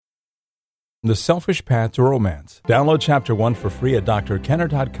The Selfish Path to Romance. Download Chapter 1 for free at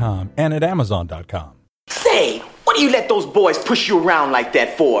drkenner.com and at amazon.com. Say, what do you let those boys push you around like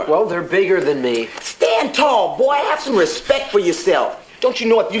that for? Well, they're bigger than me. Stand tall, boy. Have some respect for yourself. Don't you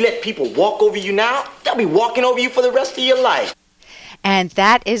know if you let people walk over you now, they'll be walking over you for the rest of your life. And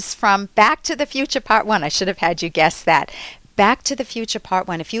that is from Back to the Future Part 1. I should have had you guess that. Back to the Future Part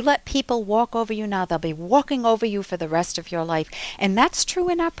 1. If you let people walk over you now, they'll be walking over you for the rest of your life. And that's true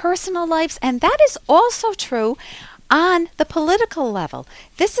in our personal lives, and that is also true on the political level.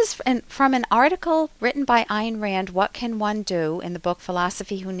 This is from an article written by Ayn Rand, What Can One Do, in the book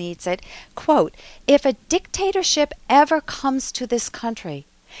Philosophy Who Needs It. Quote, if a dictatorship ever comes to this country,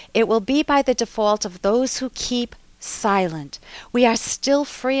 it will be by the default of those who keep silent. We are still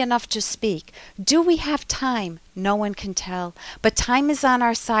free enough to speak. Do we have time? No one can tell. But time is on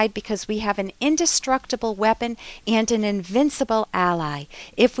our side because we have an indestructible weapon and an invincible ally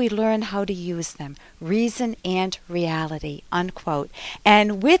if we learn how to use them. Reason and reality. Unquote.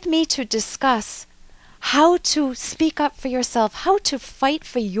 And with me to discuss how to speak up for yourself, how to fight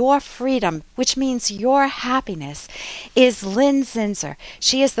for your freedom, which means your happiness, is Lynn Zinsser.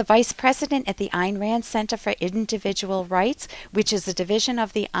 She is the Vice President at the Ayn Rand Center for Individual Rights, which is a division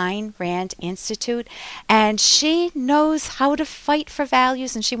of the Ayn Rand Institute, and she knows how to fight for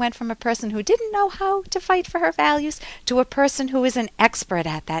values, and she went from a person who didn't know how to fight for her values to a person who is an expert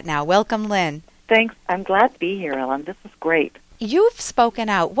at that now. Welcome, Lynn. Thanks. I'm glad to be here, Ellen. This is great. You've spoken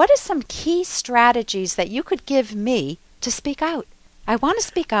out. What are some key strategies that you could give me to speak out? I want to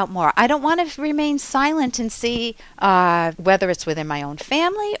speak out more. I don't want to remain silent and see whether it's within my own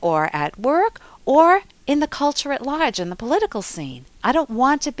family or at work or in the culture at large, in the political scene. I don't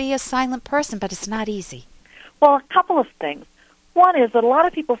want to be a silent person, but it's not easy. Well, a couple of things. One is that a lot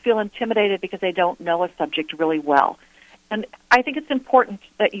of people feel intimidated because they don't know a subject really well. And I think it's important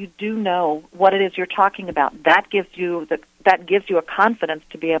that you do know what it is you're talking about. That gives you a confidence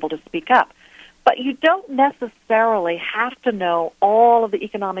to be able to speak up. But you don't necessarily have to know all of the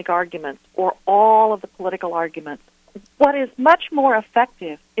economic arguments or all of the political arguments. What is much more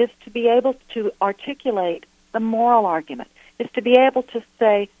effective is to be able to articulate the moral argument, is to be able to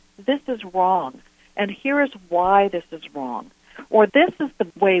say, this is wrong, and here is why this is wrong, or this is the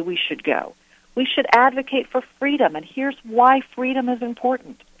way we should go. We should advocate for freedom, and here's why freedom is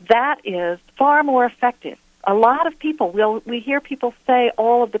important. That is far more effective. A lot of people, we hear people say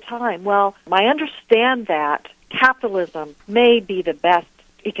all of the time, well, I understand that capitalism may be the best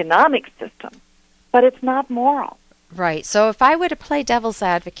economic system, but it's not moral. Right. So if I were to play devil's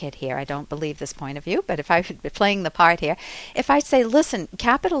advocate here, I don't believe this point of view, but if I were playing the part here, if I say, listen,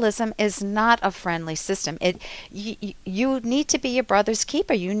 capitalism is not a friendly system. You need to be your brother's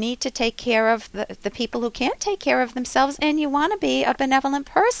keeper. You need to take care of the people who can't take care of themselves, and you want to be a benevolent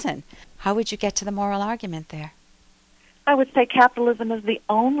person. How would you get to the moral argument there? I would say capitalism is the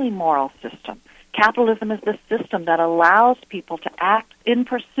only moral system. Capitalism is the system that allows people to act in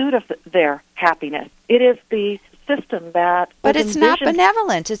pursuit of their happiness. It is the system that... But it's not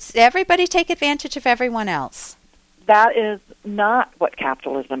benevolent. It's everybody take advantage of everyone else. That is not what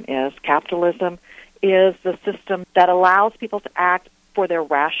capitalism is. Capitalism is the system that allows people to act for their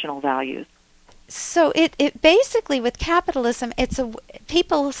rational values. So it basically, with capitalism,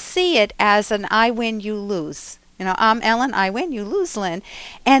 people see it as an I win, you lose. You know, I'm Ellen, I win, you lose, Lynn.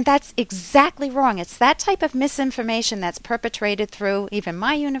 And that's exactly wrong. It's that type of misinformation that's perpetrated through even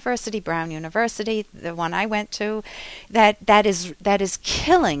my university, Brown University, the one I went to, that is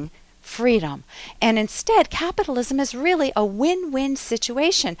killing freedom. And instead, capitalism is really a win-win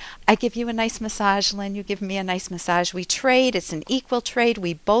situation. I give you a nice massage, Lynn, you give me a nice massage. We trade, it's an equal trade,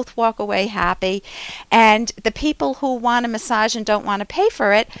 we both walk away happy. And the people who want a massage and don't want to pay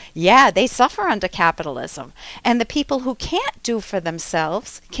for it, yeah, they suffer under capitalism. And the people who can't do for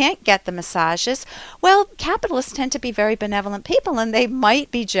themselves, can't get the massages, well, capitalists tend to be very benevolent people, and they might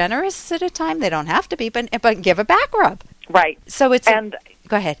be generous at a time. They don't have to be, but give a back rub. Right. So it's...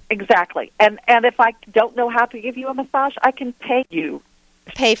 Go ahead. Exactly. And if I don't know how to give you a massage, I can pay you.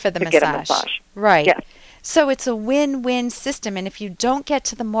 Pay for the to massage. Get a massage. Right. Yes. So it's a win-win system, and if you don't get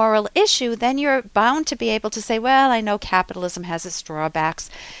to the moral issue, then you're bound to be able to say, well, I know capitalism has its drawbacks.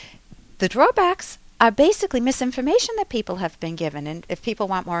 The drawbacks are basically misinformation that people have been given. And if people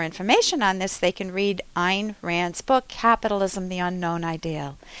want more information on this, they can read Ayn Rand's book, Capitalism, the Unknown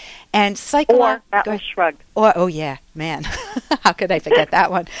Ideal. And Or Atlas Shrugged. Or, oh, yeah, man. How could I forget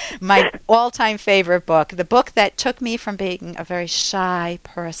that one? My all-time favorite book, the book that took me from being a very shy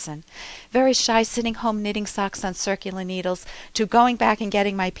person, very shy, sitting home knitting socks on circular needles, to going back and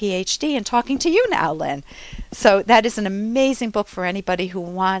getting my PhD and talking to you now, Lynn. So that is an amazing book for anybody who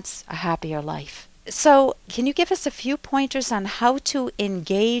wants a happier life. So can you give us a few pointers on how to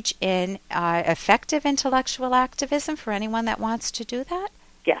engage in effective intellectual activism for anyone that wants to do that?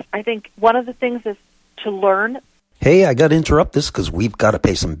 Yes, I think one of the things is to learn. Hey, I got to interrupt this because we've got to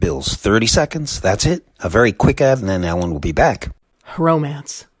pay some bills. 30 seconds, that's it. A very quick ad, and then Ellen will be back.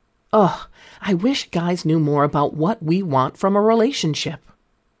 Romance. Ugh, I wish guys knew more about what we want from a relationship.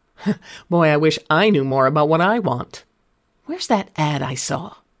 Boy, I wish I knew more about what I want. Where's that ad I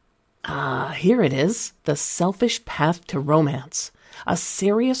saw? Here it is. The Selfish Path to Romance. A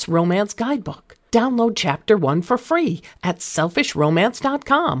serious romance guidebook. Download Chapter 1 for free at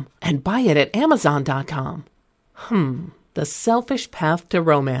selfishromance.com and buy it at amazon.com. The Selfish Path to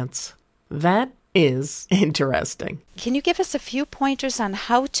Romance. That is interesting. Can you give us a few pointers on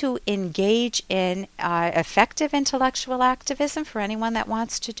how to engage in effective intellectual activism for anyone that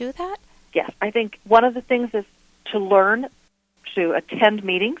wants to do that? Yes, I think one of the things is to learn to attend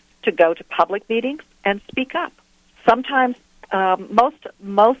meetings, to go to public meetings, and speak up. Sometimes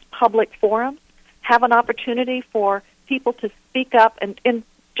most public forums have an opportunity for people to speak up in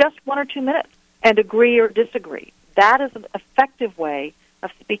just 1 or 2 minutes and agree or disagree. That is an effective way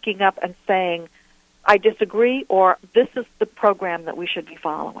of speaking up and saying, I disagree, or this is the program that we should be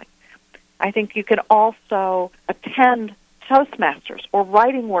following. I think you can also attend Toastmasters or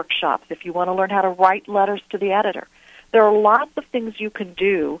writing workshops if you want to learn how to write letters to the editor. There are lots of things you can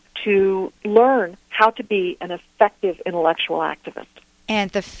do to learn how to be an effective intellectual activist.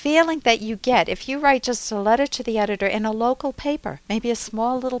 And the feeling that you get if you write just a letter to the editor in a local paper, maybe a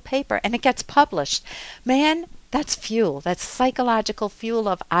small little paper, and it gets published, man, that's fuel. That's psychological fuel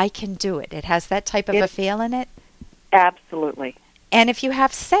of I can do it. It has that type of a feel in it. Absolutely. And if you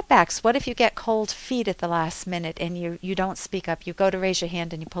have setbacks, what if you get cold feet at the last minute and you don't speak up? You go to raise your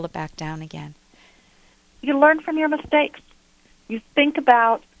hand and you pull it back down again. You learn from your mistakes. You think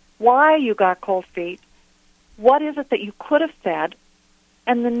about why you got cold feet. What is it that you could have said?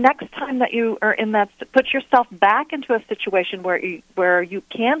 And the next time that you are in that, put yourself back into a situation where you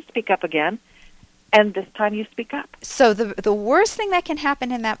can speak up again, and this time you speak up. So the worst thing that can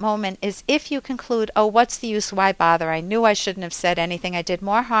happen in that moment is if you conclude, oh, what's the use, why bother? I knew I shouldn't have said anything. I did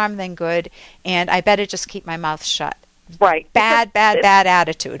more harm than good, and I better just keep my mouth shut. Right. Bad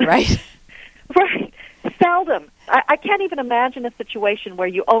attitude, right? Right. Seldom. I can't even imagine a situation where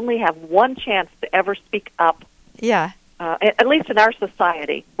you only have one chance to ever speak up. Yeah. At least in our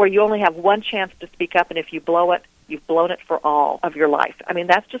society, where you only have one chance to speak up, and if you blow it, you've blown it for all of your life. I mean,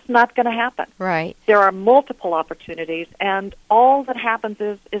 that's just not going to happen. Right. There are multiple opportunities, and all that happens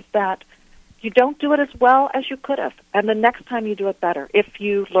is that you don't do it as well as you could have, and the next time you do it better if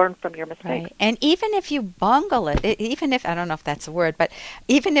you learn from your mistakes. Right. And even if you bungle it, even if, I don't know if that's a word, but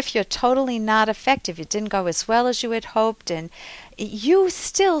even if you're totally not effective, it didn't go as well as you had hoped, and you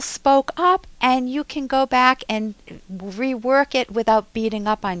still spoke up, and you can go back and rework it without beating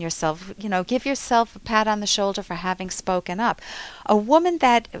up on yourself. You know, give yourself a pat on the shoulder for having spoken up. A woman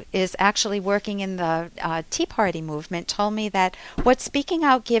that is actually working in the Tea Party movement told me that what speaking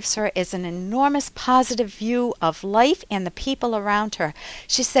out gives her is an enormous positive view of life and the people around her.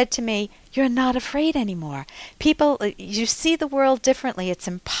 She said to me, you're not afraid anymore. People, you see the world differently. It's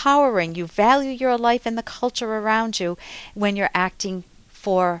empowering. You value your life and the culture around you when you're acting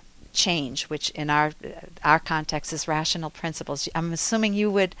for change, which in our context is rational principles. I'm assuming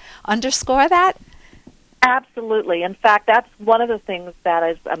you would underscore that? Absolutely. In fact, that's one of the things that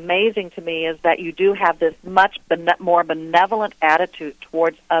is amazing to me is that you do have this much more benevolent attitude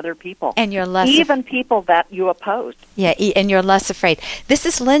towards other people. And you're less... Even people that you oppose. Yeah, and you're less afraid. This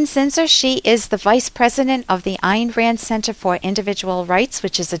is Lynn Zinsser. She is the Vice President of the Ayn Rand Center for Individual Rights,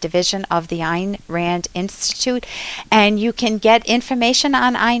 which is a division of the Ayn Rand Institute. And you can get information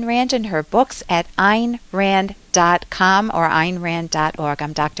on Ayn Rand and her books at AynRand.com or AynRand.org.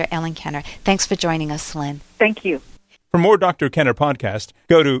 I'm Dr. Ellen Kenner. Thanks for joining us, Lynn. Thank you. For more Dr. Kenner podcast,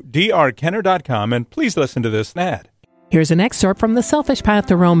 go to drkenner.com and please listen to this ad. Here's an excerpt from The Selfish Path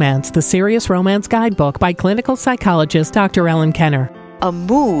to Romance, the Serious Romance Guidebook by clinical psychologist Dr. Ellen Kenner. A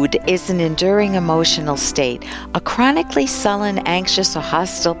mood is an enduring emotional state. A chronically sullen, anxious, or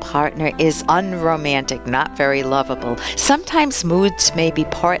hostile partner is unromantic, not very lovable. Sometimes moods may be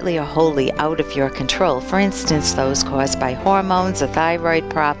partly or wholly out of your control. For instance, those caused by hormones, a thyroid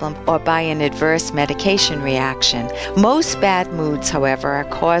problem, or by an adverse medication reaction. Most bad moods, however, are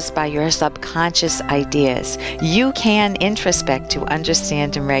caused by your subconscious ideas. You can introspect to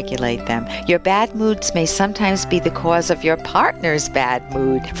understand and regulate them. Your bad moods may sometimes be the cause of your partner's bad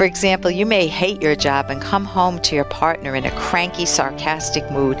mood. For example, you may hate your job and come home to your partner in a cranky, sarcastic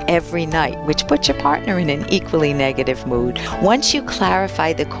mood every night, which puts your partner in an equally negative mood. Once you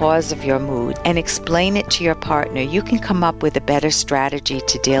clarify the cause of your mood and explain it to your partner, you can come up with a better strategy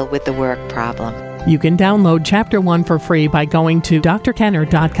to deal with the work problem. You can download Chapter 1 for free by going to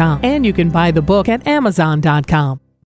drkenner.com, and you can buy the book at amazon.com.